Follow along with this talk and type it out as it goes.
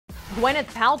Gwyneth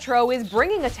Paltrow is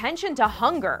bringing attention to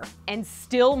hunger and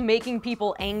still making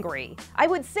people angry. I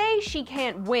would say she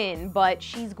can't win, but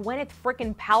she's Gwyneth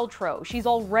frickin' Paltrow. She's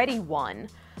already won.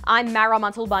 I'm Mara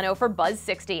Montalbano for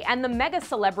Buzz60, and the mega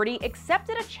celebrity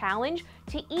accepted a challenge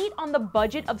to eat on the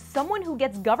budget of someone who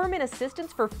gets government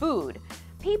assistance for food.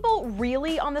 People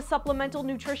really on the Supplemental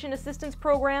Nutrition Assistance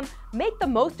Program make the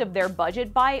most of their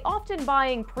budget by often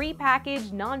buying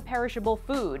pre-packaged, non-perishable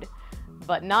food.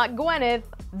 But not Gwyneth.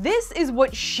 This is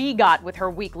what she got with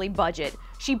her weekly budget.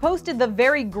 She posted the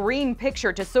very green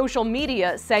picture to social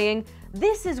media saying,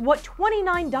 "This is what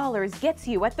 $29 gets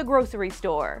you at the grocery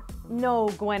store." No,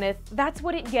 Gwyneth, that's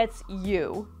what it gets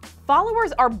you.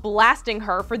 Followers are blasting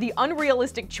her for the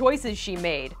unrealistic choices she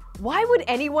made. Why would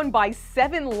anyone buy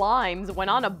 7 limes when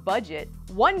on a budget?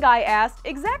 One guy asked,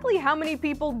 "Exactly how many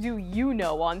people do you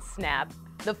know on Snap?"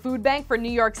 The Food Bank for New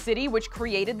York City, which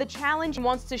created the challenge,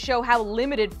 wants to show how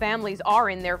limited families are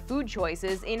in their food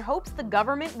choices in hopes the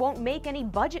government won't make any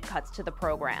budget cuts to the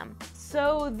program.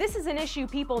 So this is an issue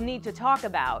people need to talk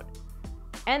about.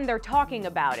 And they're talking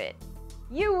about it.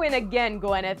 You win again,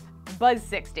 Gwyneth.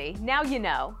 Buzz60. Now you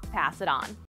know. Pass it on.